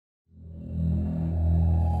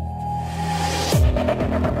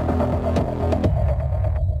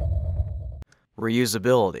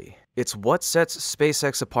Reusability. It's what sets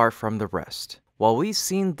SpaceX apart from the rest. While we've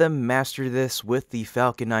seen them master this with the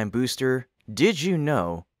Falcon 9 booster, did you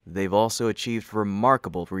know they've also achieved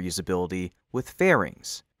remarkable reusability with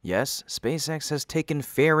fairings? Yes, SpaceX has taken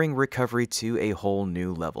fairing recovery to a whole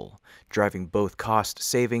new level, driving both cost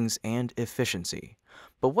savings and efficiency.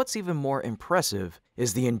 But what's even more impressive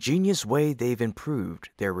is the ingenious way they've improved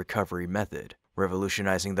their recovery method,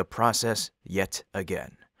 revolutionizing the process yet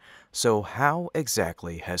again. So how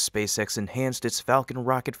exactly has SpaceX enhanced its Falcon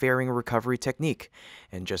rocket fairing recovery technique?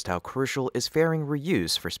 And just how crucial is fairing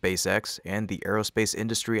reuse for SpaceX and the aerospace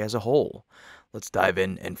industry as a whole? Let's dive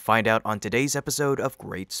in and find out on today's episode of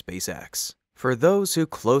Great SpaceX. For those who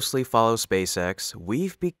closely follow SpaceX,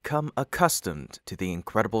 we've become accustomed to the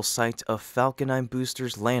incredible sight of Falcon 9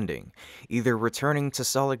 boosters landing, either returning to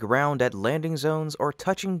solid ground at landing zones or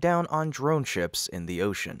touching down on drone ships in the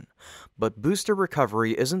ocean. But booster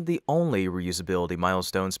recovery isn't the only reusability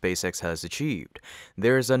milestone SpaceX has achieved.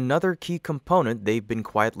 There's another key component they've been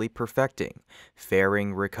quietly perfecting: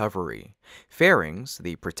 fairing recovery. Fairings,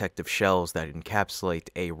 the protective shells that encapsulate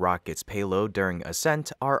a rocket's payload during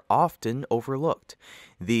ascent, are often overlooked.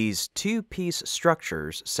 These two-piece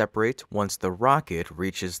structures separate once the rocket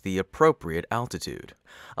reaches the appropriate altitude,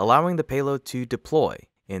 allowing the payload to deploy.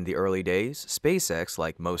 In the early days, SpaceX,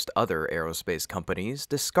 like most other aerospace companies,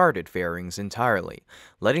 discarded fairings entirely,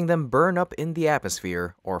 letting them burn up in the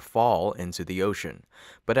atmosphere or fall into the ocean.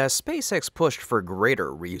 But as SpaceX pushed for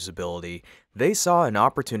greater reusability, they saw an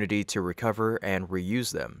opportunity to recover and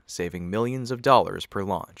reuse them, saving millions of dollars per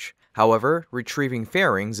launch. However, retrieving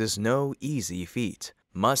fairings is no easy feat.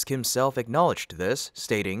 Musk himself acknowledged this,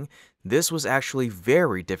 stating, "This was actually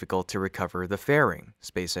very difficult to recover the fairing."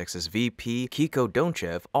 SpaceX's VP Kiko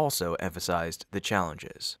Donchev also emphasized the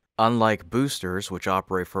challenges. Unlike boosters, which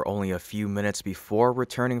operate for only a few minutes before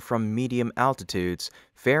returning from medium altitudes,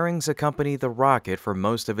 fairings accompany the rocket for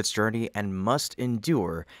most of its journey and must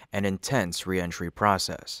endure an intense re-entry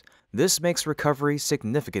process. This makes recovery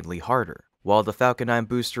significantly harder. While the Falcon 9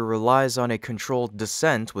 booster relies on a controlled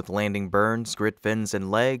descent with landing burns, grit fins, and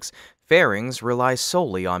legs, fairings rely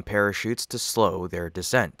solely on parachutes to slow their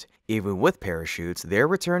descent. Even with parachutes, their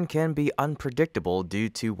return can be unpredictable due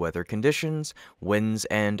to weather conditions, winds,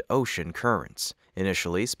 and ocean currents.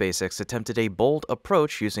 Initially, SpaceX attempted a bold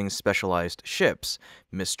approach using specialized ships,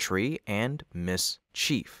 Miss Tree and Miss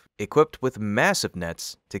Chief, equipped with massive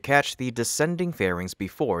nets to catch the descending fairings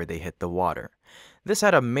before they hit the water. This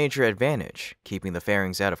had a major advantage. Keeping the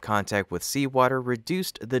fairings out of contact with seawater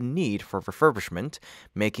reduced the need for refurbishment,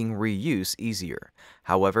 making reuse easier.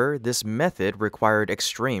 However, this method required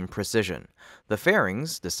extreme precision. The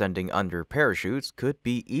fairings, descending under parachutes, could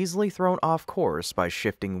be easily thrown off course by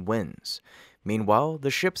shifting winds. Meanwhile,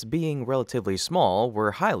 the ships, being relatively small,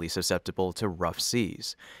 were highly susceptible to rough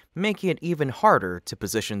seas, making it even harder to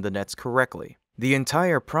position the nets correctly. The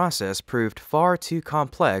entire process proved far too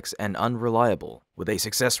complex and unreliable, with a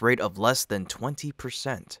success rate of less than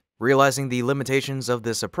 20%. Realizing the limitations of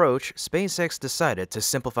this approach, SpaceX decided to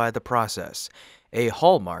simplify the process, a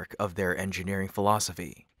hallmark of their engineering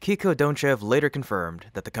philosophy. Kiko Donchev later confirmed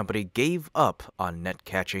that the company gave up on net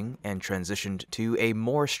catching and transitioned to a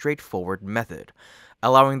more straightforward method,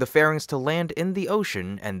 allowing the fairings to land in the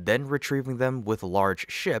ocean and then retrieving them with large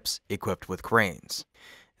ships equipped with cranes.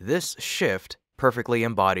 This shift perfectly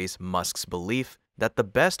embodies Musk's belief that the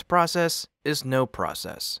best process is no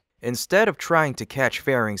process. Instead of trying to catch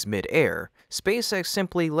fairings mid-air, SpaceX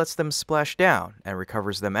simply lets them splash down and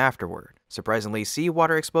recovers them afterward. Surprisingly,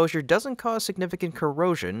 seawater exposure doesn't cause significant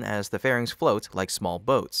corrosion as the fairings float like small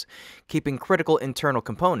boats, keeping critical internal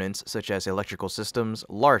components such as electrical systems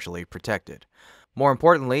largely protected. More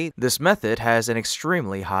importantly, this method has an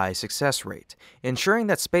extremely high success rate, ensuring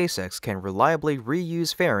that SpaceX can reliably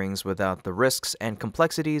reuse fairings without the risks and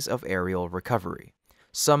complexities of aerial recovery.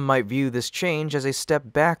 Some might view this change as a step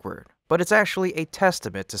backward, but it's actually a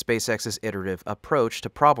testament to SpaceX's iterative approach to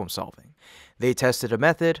problem solving. They tested a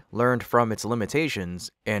method, learned from its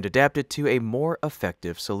limitations, and adapted to a more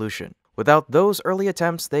effective solution. Without those early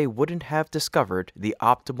attempts, they wouldn't have discovered the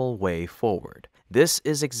optimal way forward. This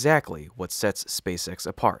is exactly what sets SpaceX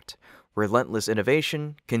apart: relentless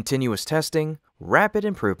innovation, continuous testing, rapid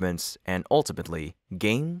improvements, and ultimately,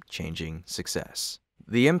 game-changing success.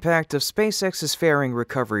 The impact of SpaceX's fairing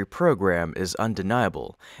recovery program is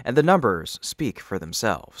undeniable, and the numbers speak for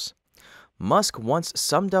themselves. Musk once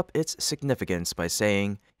summed up its significance by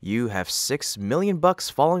saying, "You have $6 million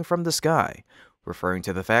falling from the sky," referring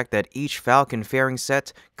to the fact that each Falcon fairing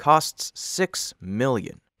set costs $6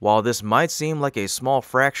 million. While this might seem like a small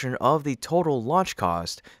fraction of the total launch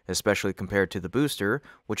cost, especially compared to the booster,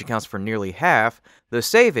 which accounts for nearly half, the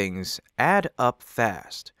savings add up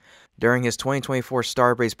fast. During his 2024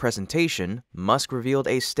 Starbase presentation, Musk revealed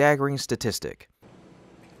a staggering statistic.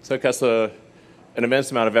 So it costs an immense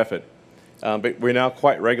amount of effort, but we now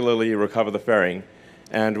quite regularly recover the fairing,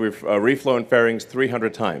 and we've reflown fairings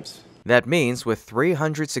 300 times. That means with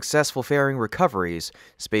 300 successful fairing recoveries,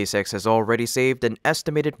 SpaceX has already saved an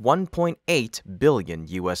estimated $1.8 billion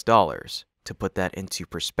US dollars. To put that into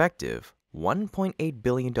perspective, $1.8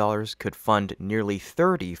 billion could fund nearly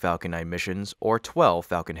 30 Falcon 9 missions or 12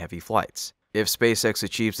 Falcon Heavy flights. If SpaceX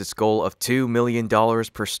achieves its goal of $2 million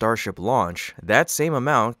per Starship launch, that same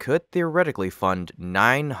amount could theoretically fund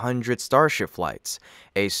 900 Starship flights,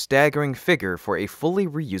 a staggering figure for a fully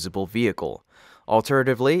reusable vehicle.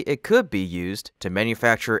 Alternatively, it could be used to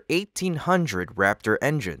manufacture 1,800 Raptor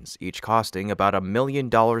engines, each costing about $1 million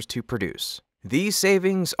to produce. These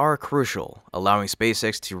savings are crucial, allowing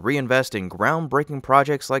SpaceX to reinvest in groundbreaking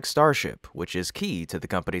projects like Starship, which is key to the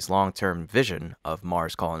company's long-term vision of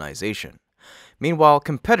Mars colonization. Meanwhile,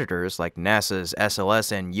 competitors like NASA's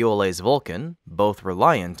SLS and ULA's Vulcan, both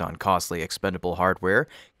reliant on costly expendable hardware,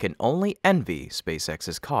 can only envy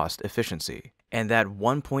SpaceX's cost efficiency. And that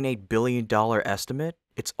 $1.8 billion estimate,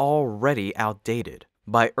 it's already outdated.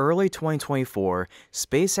 By early 2024,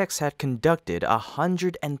 SpaceX had conducted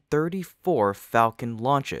 134 Falcon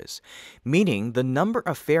launches, meaning the number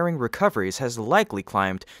of fairing recoveries has likely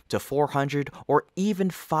climbed to 400 or even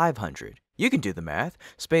 500. You can do the math.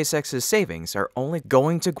 SpaceX's savings are only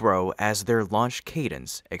going to grow as their launch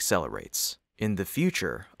cadence accelerates. In the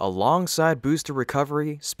future, alongside booster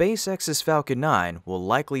recovery, SpaceX's Falcon 9 will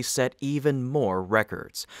likely set even more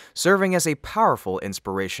records, serving as a powerful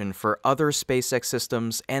inspiration for other SpaceX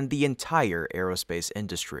systems and the entire aerospace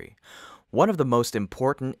industry. One of the most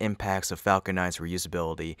important impacts of Falcon 9's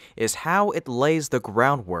reusability is how it lays the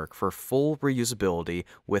groundwork for full reusability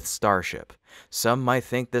with Starship. Some might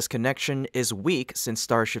think this connection is weak since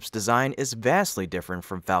Starship's design is vastly different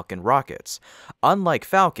from Falcon rockets. Unlike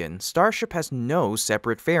Falcon, Starship has no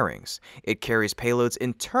separate fairings. It carries payloads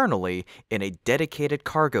internally in a dedicated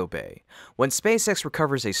cargo bay. When SpaceX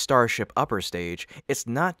recovers a Starship upper stage, it's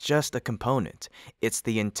not just a component, it's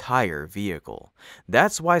the entire vehicle.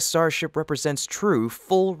 That's why Starship represents true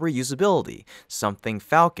full reusability, something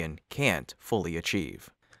Falcon can't fully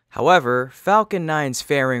achieve. However, Falcon 9's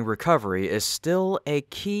fairing recovery is still a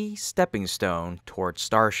key stepping stone towards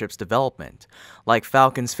Starship's development. Like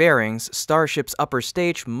Falcon's fairings, Starship's upper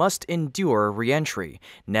stage must endure re-entry,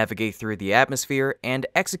 navigate through the atmosphere, and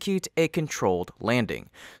execute a controlled landing.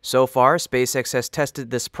 So far, SpaceX has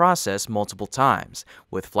tested this process multiple times,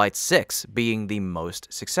 with Flight 6 being the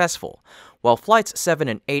most successful. While Flights 7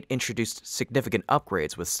 and 8 introduced significant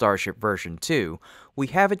upgrades with Starship version 2, we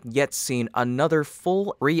haven't yet seen another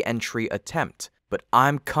full re-entry attempt, but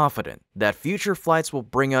I'm confident that future flights will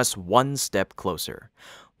bring us one step closer.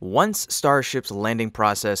 Once Starship's landing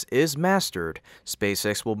process is mastered,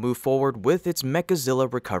 SpaceX will move forward with its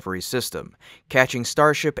Mechazilla recovery system, catching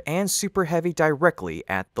Starship and Super Heavy directly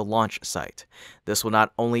at the launch site. This will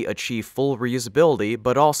not only achieve full reusability,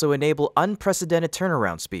 but also enable unprecedented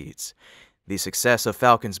turnaround speeds. The success of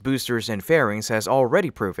Falcon's boosters and fairings has already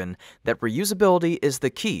proven that reusability is the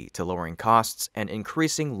key to lowering costs and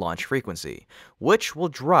increasing launch frequency, which will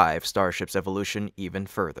drive Starship's evolution even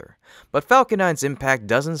further. But Falcon 9's impact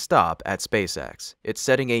doesn't stop at SpaceX. It's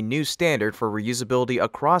setting a new standard for reusability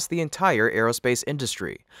across the entire aerospace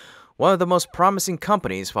industry. One of the most promising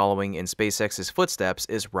companies following in SpaceX's footsteps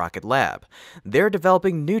is Rocket Lab. They're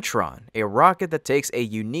developing Neutron, a rocket that takes a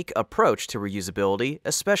unique approach to reusability,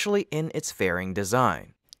 especially in its fairing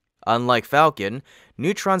design. Unlike Falcon,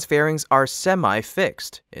 Neutron's fairings are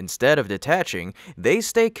semi-fixed. Instead of detaching, they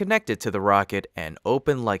stay connected to the rocket and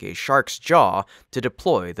open like a shark's jaw to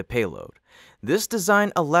deploy the payload. This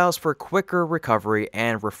design allows for quicker recovery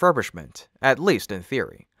and refurbishment, at least in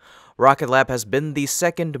theory. Rocket Lab has been the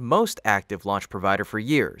second most active launch provider for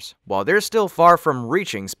years. While they're still far from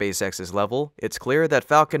reaching SpaceX's level, it's clear that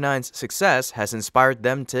Falcon 9's success has inspired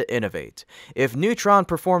them to innovate. If Neutron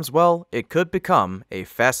performs well, it could become a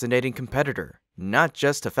fascinating competitor, not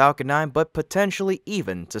just to Falcon 9, but potentially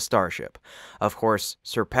even to Starship. Of course,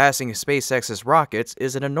 surpassing SpaceX's rockets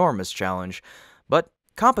is an enormous challenge, but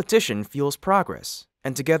competition fuels progress.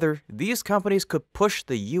 And together, these companies could push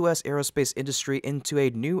the U.S. aerospace industry into a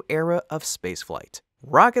new era of spaceflight.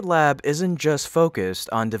 Rocket Lab isn't just focused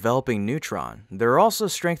on developing Neutron, they're also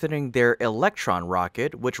strengthening their Electron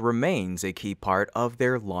rocket, which remains a key part of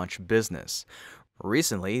their launch business.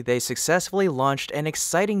 Recently, they successfully launched an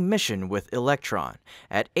exciting mission with Electron.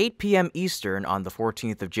 At 8 p.m. Eastern on the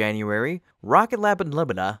 14th of January, Rocket Lab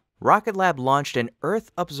launched an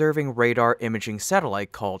Earth-observing radar imaging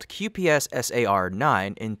satellite called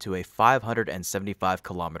QPS-SAR-9 into a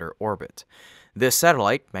 575-kilometer orbit. This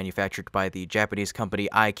satellite, manufactured by the Japanese company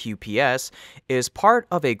iQPS, is part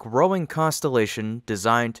of a growing constellation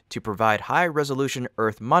designed to provide high-resolution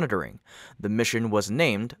Earth monitoring. The mission was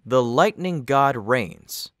named The Lightning God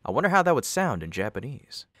Reigns. I wonder how that would sound in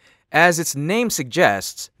Japanese. As its name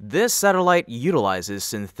suggests, this satellite utilizes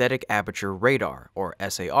synthetic aperture radar, or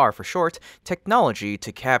SAR for short, technology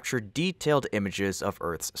to capture detailed images of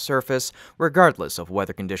Earth's surface, regardless of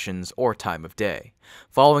weather conditions or time of day.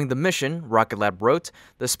 Following the mission, Rocket Lab wrote,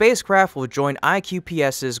 the spacecraft will join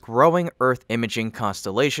iQPS's growing Earth imaging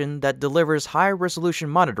constellation that delivers high-resolution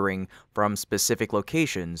monitoring from specific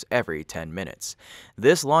locations every 10 minutes.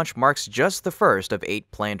 This launch marks just the first of 8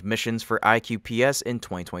 planned missions for iQPS in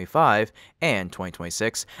 2025 and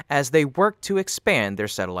 2026 as they work to expand their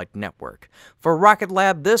satellite network. For Rocket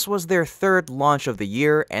Lab, this was their 3rd launch of the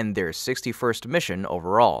year and their 61st mission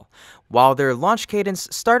overall. While their launch cadence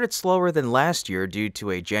started slower than last year due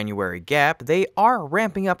to a January gap, they are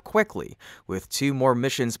ramping up quickly. With 2 more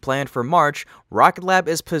missions planned for March, Rocket Lab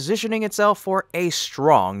is positioning itself for a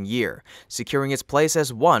strong year, securing its place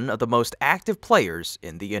as one of the most active players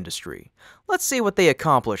in the industry. Let's see what they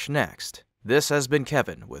accomplish next. This has been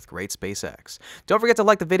Kevin with Great SpaceX. Don't forget to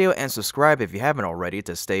like the video and subscribe if you haven't already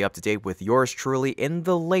to stay up to date with yours truly in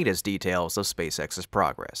the latest details of SpaceX's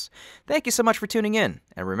progress. Thank you so much for tuning in,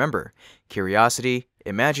 and remember, curiosity,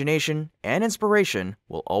 imagination, and inspiration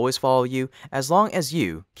will always follow you as long as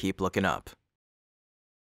you keep looking up.